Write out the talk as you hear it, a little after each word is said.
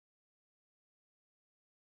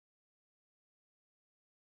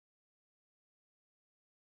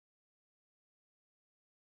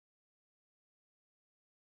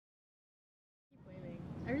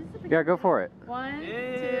Yeah, go for it. 1, 2,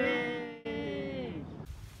 3.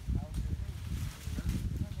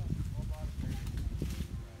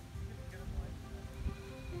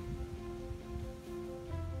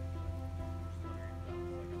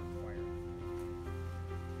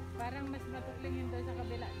 Parang mas matukling yun doon sa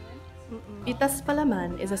kabila doon. Pitas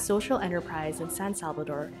Palaman is a social enterprise in San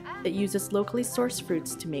Salvador that uses locally sourced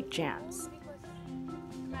fruits to make jams.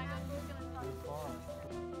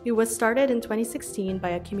 It was started in 2016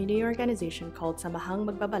 by a community organization called Samahang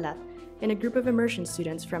Magbabalat and a group of immersion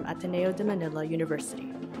students from Ateneo de Manila University.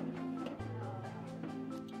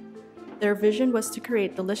 Their vision was to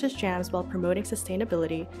create delicious jams while promoting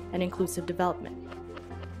sustainability and inclusive development.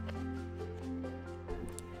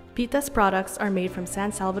 Pitas products are made from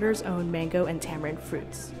San Salvador's own mango and tamarind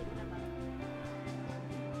fruits.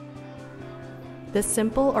 This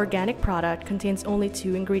simple organic product contains only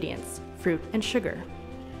 2 ingredients, fruit and sugar.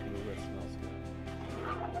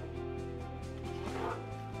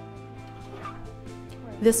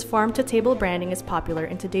 This farm-to-table branding is popular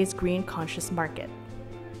in today's green-conscious market.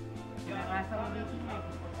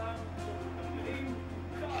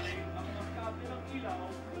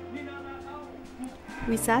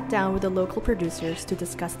 We sat down with the local producers to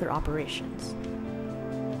discuss their operations.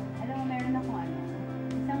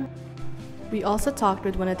 We also talked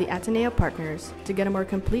with one of the Ateneo partners to get a more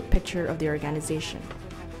complete picture of the organization.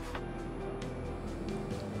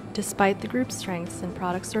 Despite the group's strengths in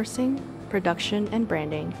product sourcing, production, and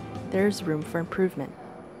branding, there is room for improvement.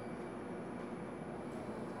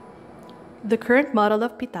 The current model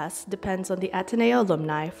of Pitas depends on the Ateneo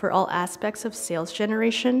alumni for all aspects of sales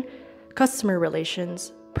generation, customer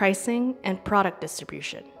relations, pricing, and product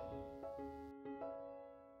distribution.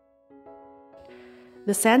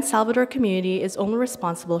 The San Salvador community is only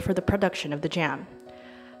responsible for the production of the jam.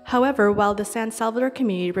 However, while the San Salvador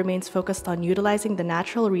community remains focused on utilizing the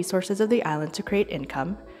natural resources of the island to create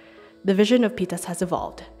income, the vision of Pitas has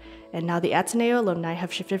evolved, and now the Ateneo alumni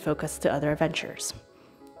have shifted focus to other ventures.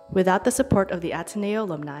 Without the support of the Ateneo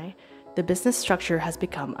alumni, the business structure has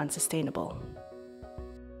become unsustainable.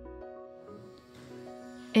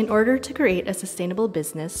 In order to create a sustainable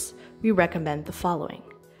business, we recommend the following.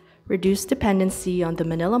 Reduce dependency on the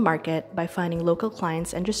Manila market by finding local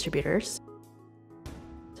clients and distributors.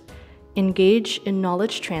 Engage in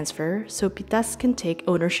knowledge transfer so Pitas can take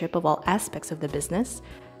ownership of all aspects of the business,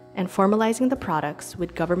 and formalizing the products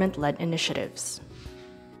with government-led initiatives.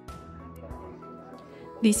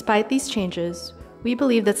 Despite these changes, we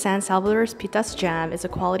believe that San Salvador's Pitas Jam is a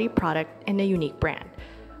quality product and a unique brand.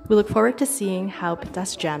 We look forward to seeing how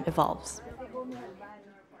Pitas Jam evolves.